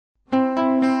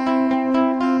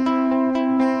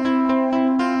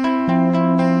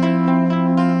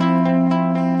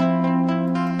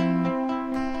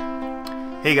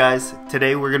Hey guys,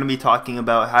 today we're going to be talking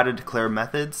about how to declare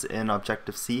methods in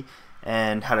Objective-C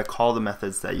and how to call the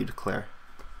methods that you declare.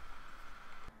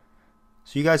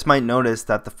 So you guys might notice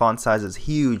that the font size is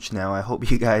huge now. I hope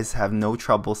you guys have no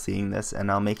trouble seeing this, and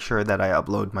I'll make sure that I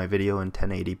upload my video in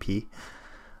 1080p.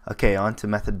 Okay, on to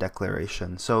method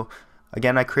declaration. So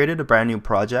again, I created a brand new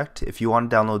project. If you want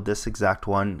to download this exact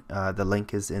one, the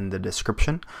link is in the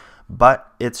description, but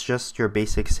it's just your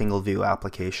basic single view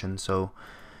application. So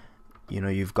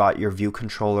you've got your view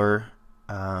controller,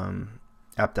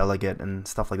 app delegate, and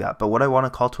stuff like that. But what I want to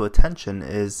call to attention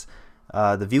is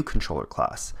the view controller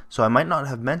class. So I might not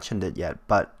have mentioned it yet,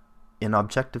 but in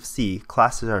Objective-C,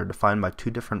 classes are defined by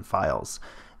two different files.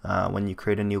 When you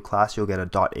create a new class, you'll get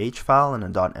a .h file and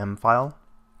a .m file.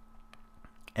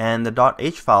 And the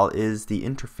 .h file is the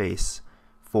interface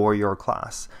for your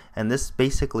class. And this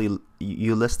basically,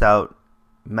 you list out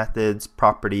methods,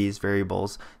 properties,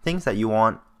 variables, things that you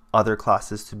want other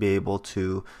classes to be able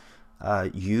to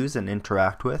use and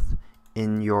interact with.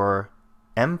 In your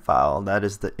M file, that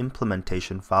is the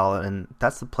implementation file, and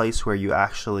that's the place where you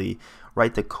actually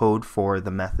write the code for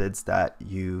the methods that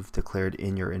you've declared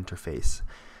in your interface.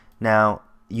 Now,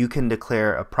 you can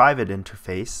declare a private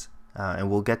interface, and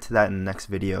we'll get to that in the next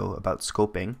video about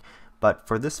scoping, but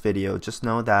for this video, just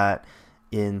know that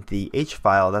in the H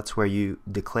file, that's where you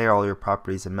declare all your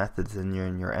properties and methods, and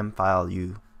in your M file,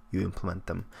 you implement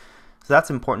them. So that's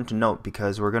important to note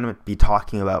because we're going to be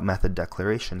talking about method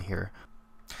declaration here.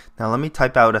 Now let me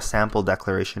type out a sample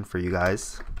declaration for you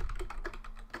guys.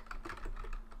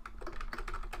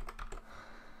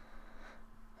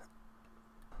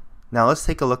 Now let's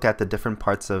take a look at the different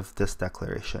parts of this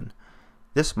declaration.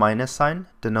 This minus sign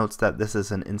denotes that this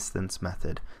is an instance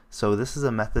method. So this is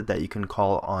a method that you can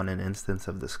call on an instance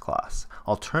of this class.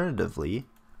 Alternatively,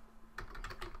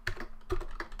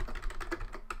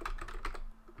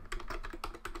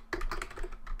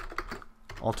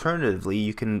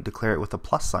 you can declare it with a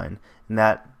plus sign, and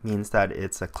that means that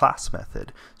it's a class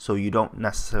method, so you don't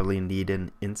necessarily need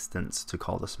an instance to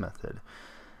call this method.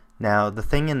 Now the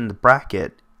thing in the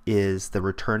bracket is the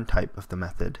return type of the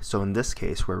method, so in this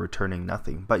case we're returning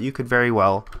nothing, but you could very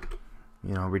well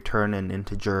return an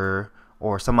integer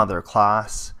or some other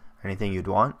class, anything you'd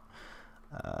want.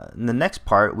 And the next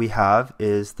part we have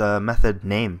is the method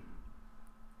name.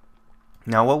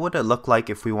 Now what would it look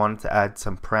like if we wanted to add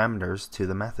some parameters to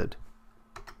the method?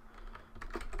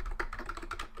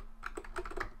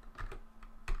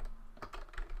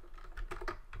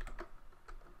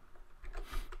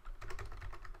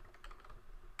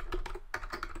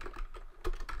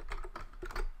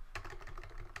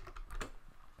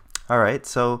 Alright,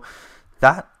 so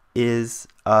that is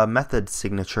a method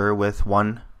signature with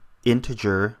one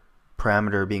integer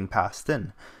parameter being passed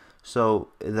in. So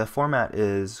the format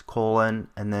is colon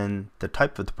and then the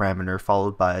type of the parameter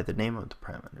followed by the name of the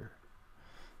parameter.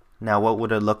 Now what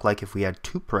would it look like if we had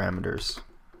two parameters?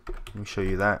 Let me show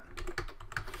you that.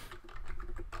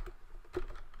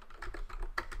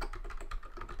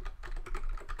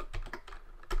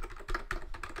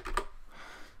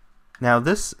 Now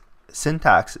this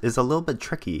syntax is a little bit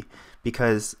tricky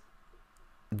because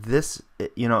this,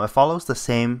 it follows the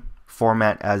same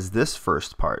format as this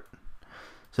first part.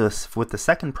 So with the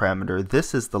second parameter,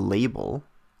 this is the label,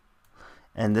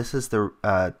 and this is the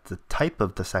type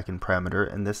of the second parameter,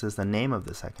 and this is the name of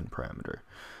the second parameter.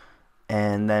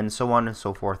 And then so on and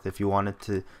so forth. If you wanted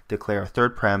to declare a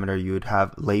third parameter, you would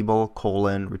have label,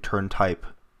 colon, return type,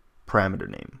 parameter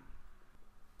name.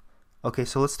 Okay,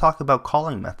 so let's talk about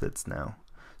calling methods now.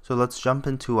 So let's jump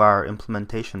into our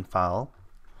implementation file.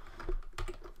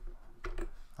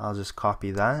 I'll just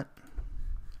copy that.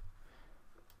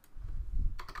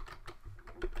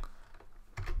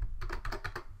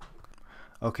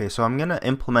 Okay, so I'm going to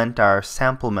implement our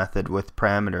sample method with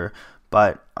parameter,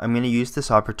 but I'm going to use this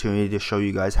opportunity to show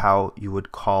you guys how you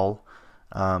would call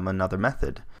another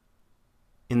method.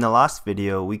 In the last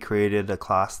video, we created a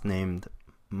class named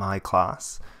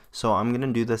myClass, so I'm going to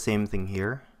do the same thing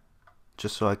here,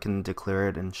 just so I can declare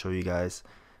it and show you guys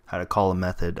how to call a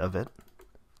method of it.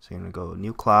 So I'm going to go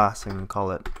new class, I'm going to call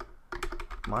it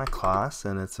myClass,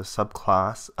 and it's a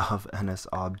subclass of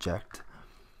NSObject.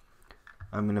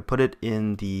 I'm going to put it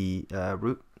in the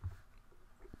root,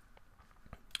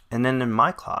 and then in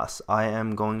my class I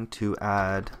am going to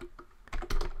add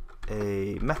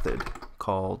a method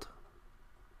called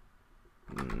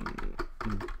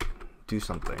do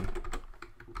something.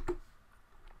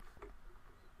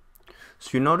 So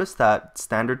you notice that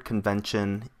standard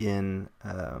convention in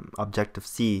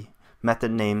Objective-C,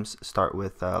 method names start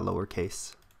with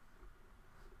lowercase.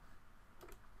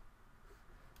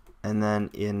 And then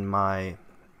in my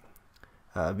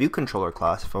view controller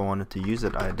class. If I wanted to use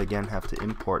it, I'd again have to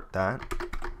import that.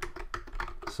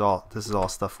 So this is all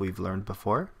stuff we've learned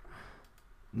before.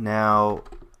 Now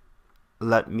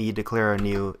let me declare a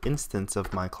new instance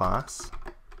of my class.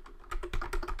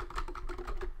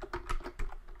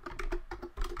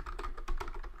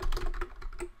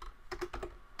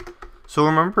 So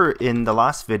remember in the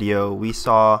last video we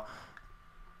saw,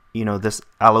 this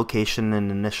allocation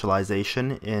and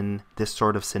initialization in this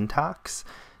sort of syntax.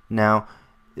 Now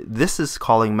this is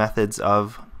calling methods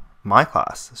of my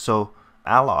class. So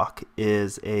alloc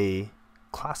is a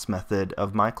class method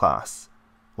of my class,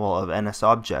 well, of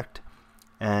NSObject,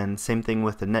 and same thing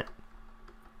with init.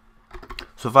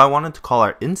 So if I wanted to call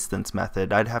our instance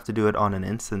method, I'd have to do it on an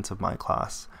instance of my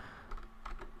class.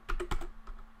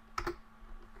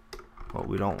 Well,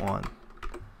 we don't want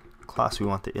class, we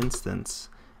want the instance,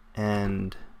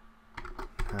 and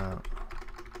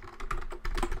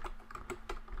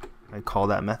I call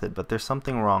that method, but there's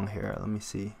something wrong here. Let me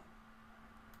see.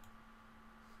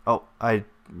 Oh, I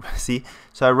see.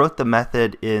 So I wrote the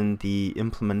method in the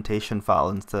implementation file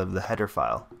instead of the header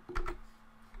file.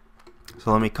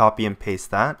 So let me copy and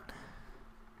paste that,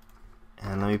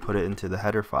 and let me put it into the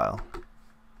header file.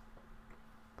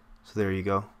 So there you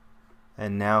go.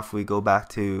 And now if we go back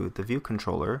to the view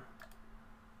controller,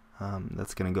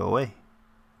 that's going to go away.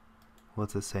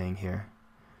 What's it saying here?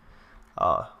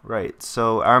 Right,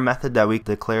 so our method that we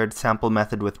declared, sample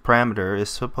method with parameter, is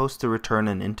supposed to return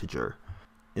an integer.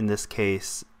 In this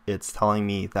case, it's telling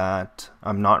me that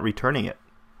I'm not returning it.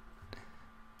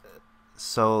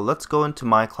 So let's go into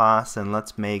my class and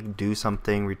let's make do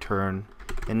something return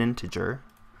an integer,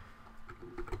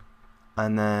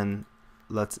 and then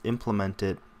let's implement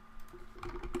it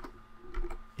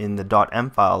in the .m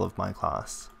file of my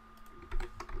class.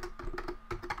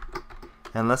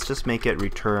 And let's just make it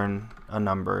return a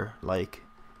number like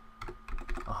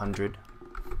 100.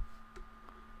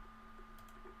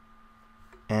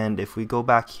 And if we go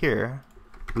back here,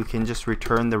 we can just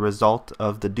return the result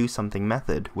of the do something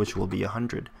method, which will be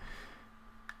 100.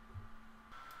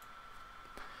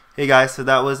 Hey guys, so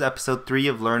that was episode 3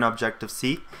 of Learn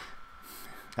Objective-C.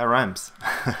 That rhymes.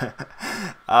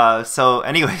 So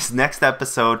anyways, next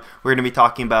episode we're going to be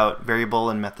talking about variable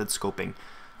and method scoping.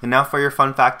 And now for your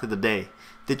fun fact of the day.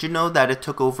 Did you know that it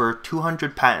took over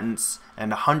 200 patents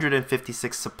and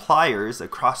 156 suppliers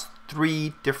across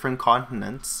 3 different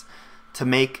continents to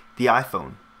make the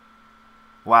iPhone?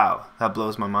 Wow, that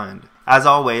blows my mind. As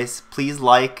always, please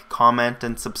like, comment,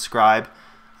 and subscribe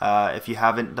if you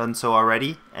haven't done so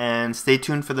already. And stay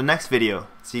tuned for the next video.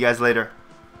 See you guys later.